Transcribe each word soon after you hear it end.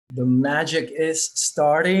The magic is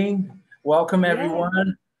starting. Welcome, Yeah,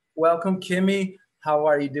 everyone. Welcome, Kimmy. How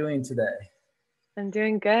are you doing today? I'm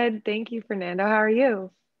doing good. Thank you, Fernando. How are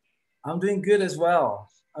you? I'm doing good as well.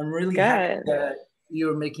 I'm really happy Good. that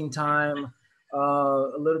you're making time,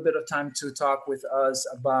 a little bit of time to talk with us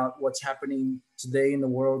about what's happening today in the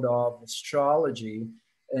world of astrology.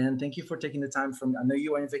 And thank you for taking the time from, I know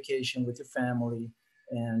you are on vacation with your family.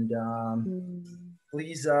 And Mm.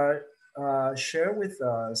 please share with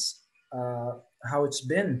us how it's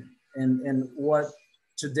been and what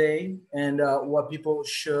today and what people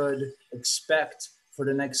should expect for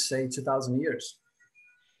the next, say, 2,000 years.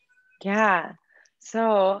 Yeah.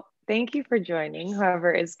 So thank you for joining,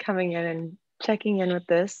 whoever is coming in and checking in with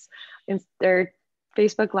this in their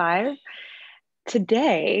Facebook Live.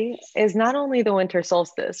 Today is not only the winter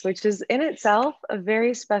solstice, which is in itself a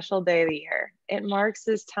very special day of the year. It marks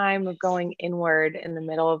this time of going inward in the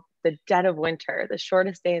middle of the dead of winter, the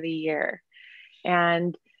shortest day of the year.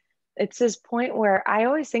 And it's this point where I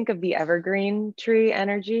always think of the evergreen tree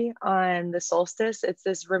energy on the solstice. It's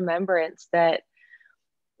this remembrance that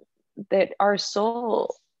our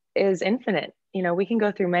soul is infinite. You know, we can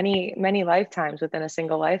go through many lifetimes within a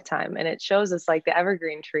single lifetime, and it shows us like the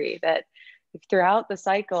evergreen tree that throughout the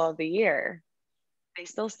cycle of the year they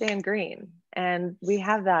still stay in green, and we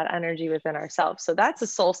have that energy within ourselves. So that's a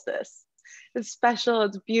solstice. It's special,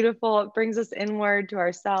 it's beautiful, it brings us inward to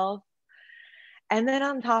ourselves. And then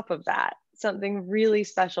on top of that, something really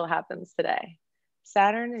special happens today.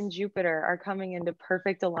 Saturn and Jupiter are coming into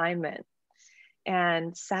perfect alignment.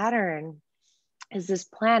 And Saturn is this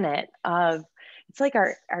planet of, it's like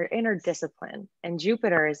our inner discipline. And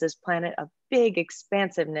Jupiter is this planet of big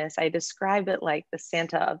expansiveness. I describe it like the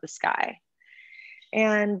Santa of the sky.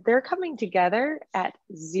 And they're coming together at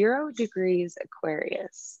 0 degrees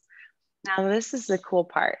Aquarius. Now, this is the cool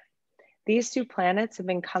part. These two planets have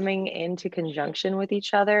been coming into conjunction with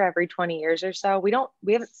each other every 20 years or so. We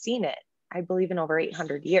haven't seen it, I believe, in over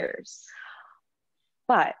 800 years.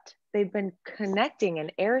 But they've been connecting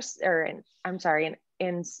in in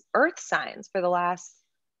earth signs for the last,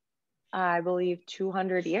 I believe,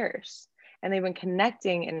 200 years. And they've been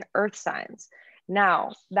connecting in earth signs.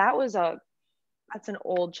 Now, that's an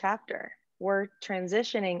old chapter. We're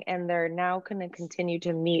transitioning, and they're now going to continue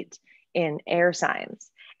to meet in air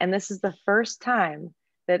signs. And this is the first time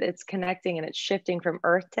that it's connecting and it's shifting from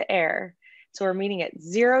earth to air. So we're meeting at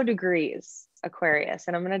 0 degrees Aquarius.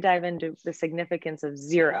 And I'm going to dive into the significance of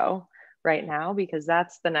zero right now, because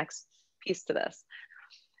that's the next piece to this.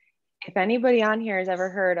 If anybody on here has ever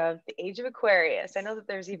heard of the age of Aquarius, I know that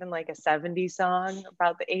there's even like a 70s song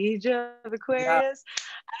about the age of Yeah. Aquarius.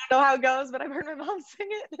 I don't know how it goes, but I've heard my mom sing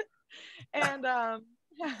it. And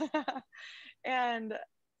and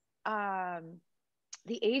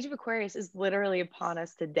the age of Aquarius is literally upon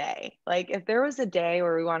us today. Like if there was a day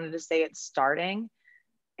where we wanted to say it's starting,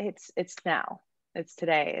 it's now. It's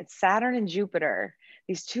today. It's Saturn and Jupiter,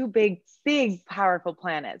 these two big powerful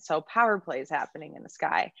planets. So power plays happening in the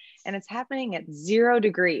sky, and it's happening at 0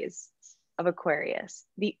 degrees of Aquarius,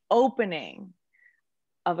 the opening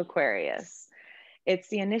of Aquarius. It's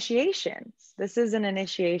the initiation. This is an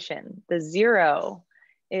initiation. The zero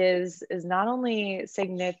is not only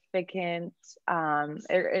significant,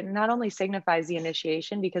 it not only signifies the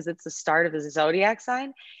initiation because it's the start of the zodiac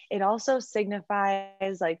sign, it also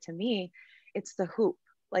signifies, like, to me, it's the hoop.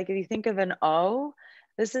 Like if you think of an O,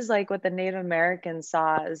 this is like what the Native Americans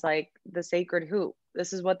saw as like the sacred hoop.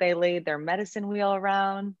 This is what they laid their medicine wheel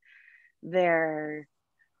around. Their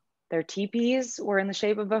their teepees were in the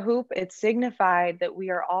shape of a hoop. It signified that we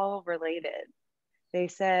are all related. They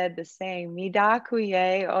said the saying, Mida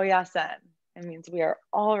kuye oyasen. It means we are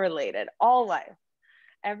all related, all life.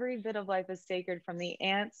 Every bit of life is sacred, from the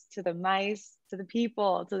ants to the mice, to the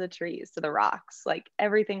people, to the trees, to the rocks. Like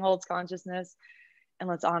everything holds consciousness, and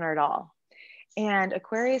let's honor it all. And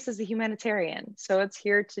Aquarius is a humanitarian. So it's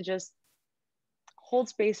here to just hold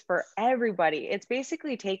space for everybody. It's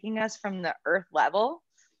basically taking us from the earth level,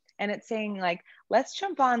 and it's saying like, let's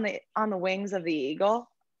jump on the wings of the eagle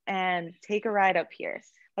and take a ride up here.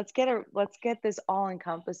 Let's get this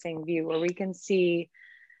all-encompassing view where we can see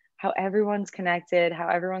how everyone's connected, how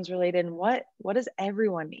everyone's related, and what does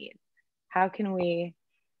everyone need? How can we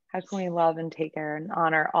love and take care and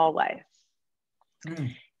honor all life?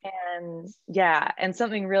 Mm. And yeah, and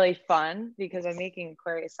something really fun, because I'm making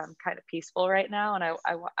Aquarius sound kind of peaceful right now, and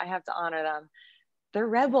I have to honor them. They're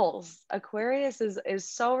rebels. Aquarius is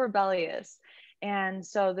so rebellious. And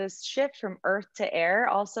so this shift from earth to air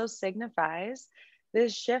also signifies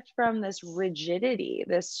this shift from this rigidity,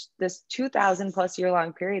 this 2000 plus year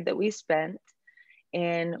long period that we spent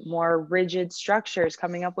in more rigid structures,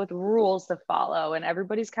 coming up with rules to follow, and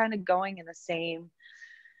everybody's kind of going in the same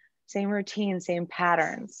routine, same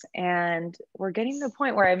patterns. And we're getting to the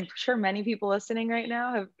point where I'm sure many people listening right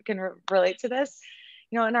now can relate to this.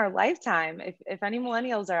 You know, in our lifetime, if any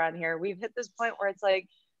millennials are on here, we've hit this point where it's like,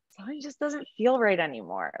 something just doesn't feel right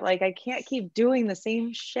anymore. Like, I can't keep doing the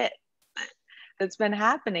same shit that's been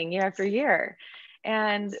happening year after year.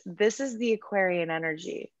 And this is the Aquarian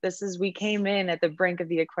energy. We came in at the brink of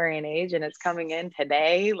the Aquarian age, and it's coming in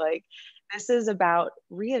today. Like, this is about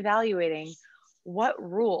reevaluating what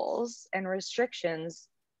rules and restrictions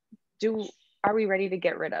are we ready to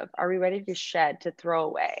get rid of? Are we ready to shed, to throw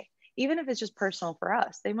away? Even if it's just personal for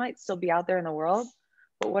us, they might still be out there in the world,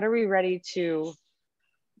 but what are we ready to,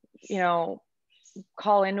 you know,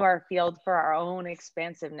 call into our field for our own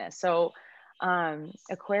expansiveness? So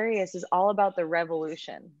Aquarius is all about the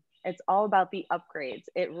revolution. It's all about the upgrades.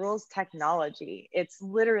 It rules technology. It's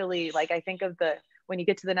literally like, I think of when you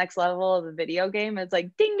get to the next level of the video game, it's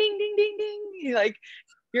like ding, ding, ding, ding, ding. Like,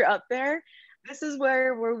 you're up there. This is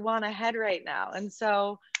where we want to head right now. And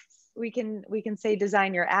so we can say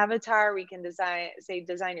design your avatar. We can design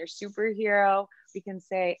your superhero. We can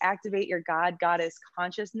say activate your goddess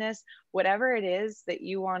consciousness. Whatever it is that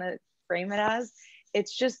you want to frame it as,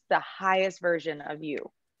 it's just the highest version of you.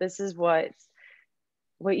 This is what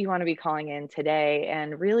you want to be calling in today,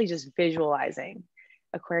 and really just visualizing.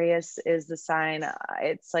 Aquarius is the sign,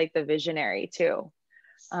 it's like the visionary too.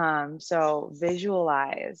 So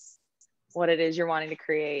visualize what it is you're wanting to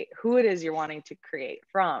create, who it is you're wanting to create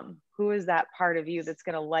from, who is that part of you that's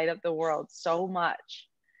going to light up the world so much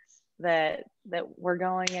that we're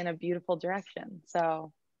going in a beautiful direction.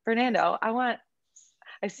 So Fernando,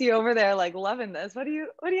 I see you over there like loving this. What do you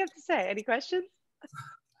have to say? Any questions?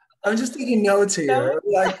 I'm just taking notes here.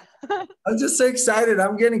 Like, I'm just so excited.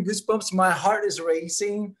 I'm getting goosebumps. My heart is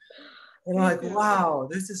racing. And I'm like, wow,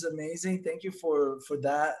 this is amazing. Thank you for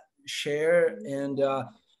that share. And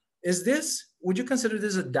would you consider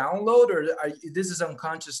this a download, or this is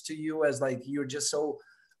unconscious to you, as like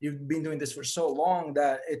you've been doing this for so long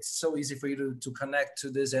that it's so easy for you to connect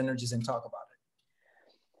to these energies and talk about it?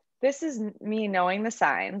 This is me knowing the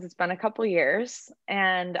signs. It's been a couple years,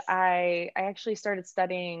 and I actually started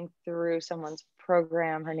studying through someone's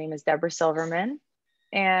program. Her name is Deborah Silverman.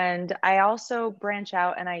 And I also branch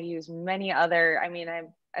out and I use many other,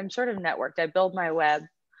 I'm sort of networked. I build my web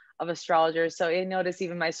of astrologers. So I notice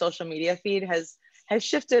even my social media feed has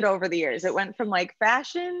shifted over the years. It went from like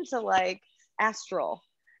fashion to like astral.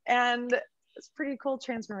 And it's a pretty cool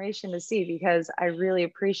transformation to see, because I really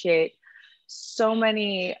appreciate so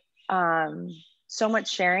much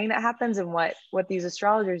sharing that happens. And what these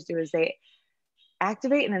astrologers do is they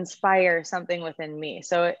activate and inspire something within me.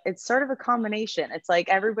 So it's sort of a combination. It's like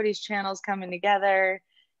everybody's channels coming together,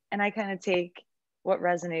 and I kind of take what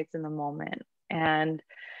resonates in the moment. And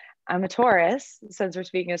I'm a Taurus, since we're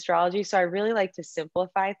speaking astrology, so I really like to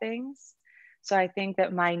simplify things. So I think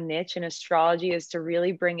that my niche in astrology is to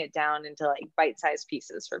really bring it down into like bite-sized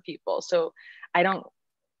pieces for people. So I don't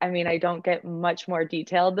get much more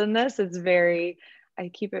detailed than this. I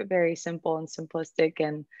keep it very simple and simplistic.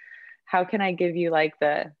 And how can I give you like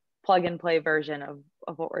the plug and play version of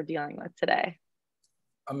what we're dealing with today?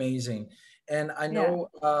 Amazing. And I know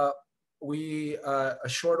we are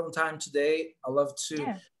short on time today. I love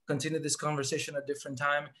to continue this conversation at a different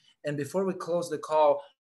time. And before we close the call,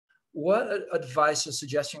 what advice or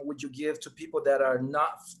suggestion would you give to people that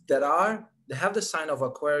have the sign of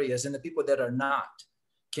Aquarius, and the people that are not?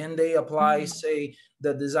 Can they apply, say,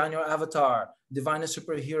 the design your avatar, divine a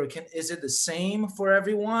superhero? Is it the same for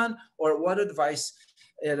everyone? Or what advice,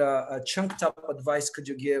 a chunked up advice, could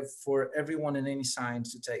you give for everyone in any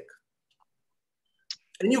signs to take?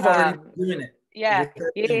 And you've already been doing it. Yeah.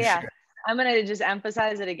 I'm going to just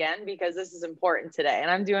emphasize it again, because this is important today. And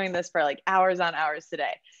I'm doing this for like hours on hours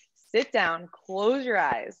today. Sit down, close your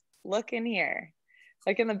eyes, look in here,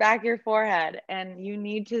 like in the back of your forehead. And you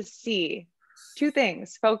need to see two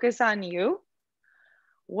things. Focus on you.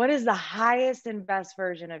 What is the highest and best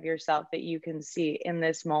version of yourself that you can see in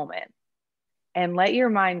this moment? And let your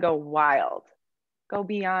mind go wild. Go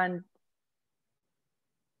beyond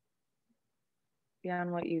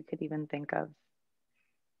what you could even think of.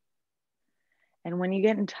 And when you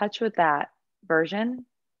get in touch with that version,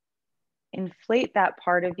 inflate that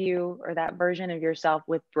part of you or that version of yourself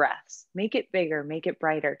with breaths. Make it bigger, make it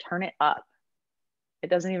brighter, turn it up. It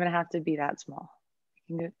doesn't even have to be that small.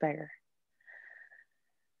 You can do it bigger.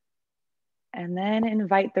 And then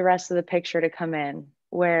invite the rest of the picture to come in,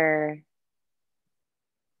 where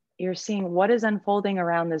you're seeing what is unfolding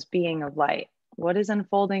around this being of light. What is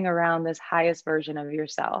unfolding around this highest version of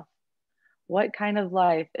yourself? What kind of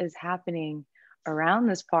life is happening around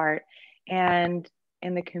this part and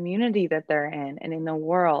in the community that they're in and in the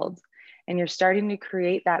world? And you're starting to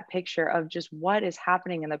create that picture of just what is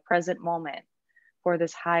happening in the present moment for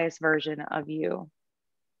this highest version of you.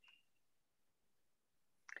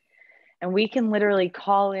 And we can literally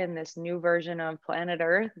call in this new version of planet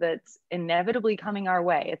Earth that's inevitably coming our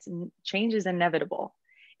way. Change is inevitable.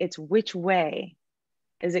 It's which way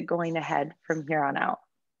is it going to head from here on out?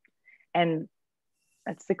 And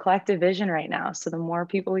that's the collective vision right now. So the more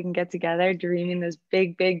people we can get together dreaming this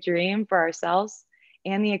big, big dream for ourselves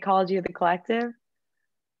and the ecology of the collective,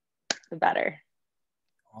 the better.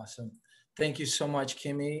 Awesome. Thank you so much,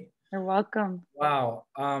 Kimmy. You're welcome. Wow.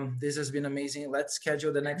 This has been amazing. Let's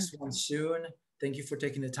schedule the next one soon. Thank you for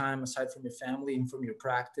taking the time aside from your family and from your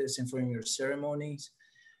practice and from your ceremonies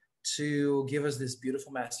to give us this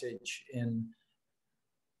beautiful message. And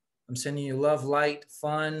I'm sending you love, light,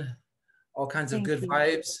 fun, all kinds of good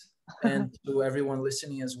vibes, and to everyone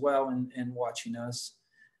listening as well and watching us.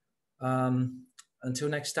 Until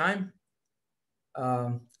next time,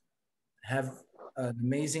 have an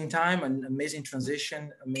amazing time, an amazing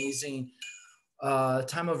transition, amazing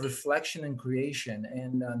time of reflection and creation,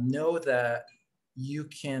 and know that you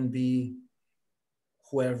can be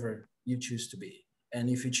whoever you choose to be. And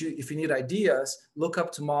if you need ideas, look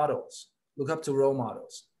up to models, look up to role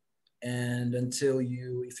models. And if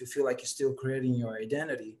you feel like you're still creating your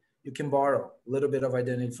identity, you can borrow a little bit of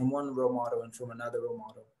identity from one role model and from another role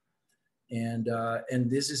model. And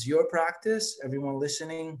this is your practice, everyone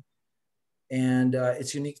listening, and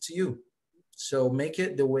it's unique to you. So make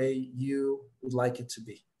it the way you would like it to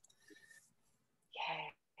be.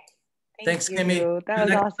 Yay. Thanks, you. Kimmy. That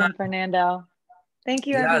was awesome, Fernando. Thank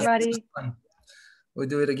you, everybody. We'll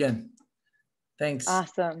do it again. Thanks.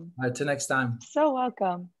 Awesome. All right, till next time. So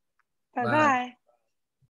welcome. Bye-bye.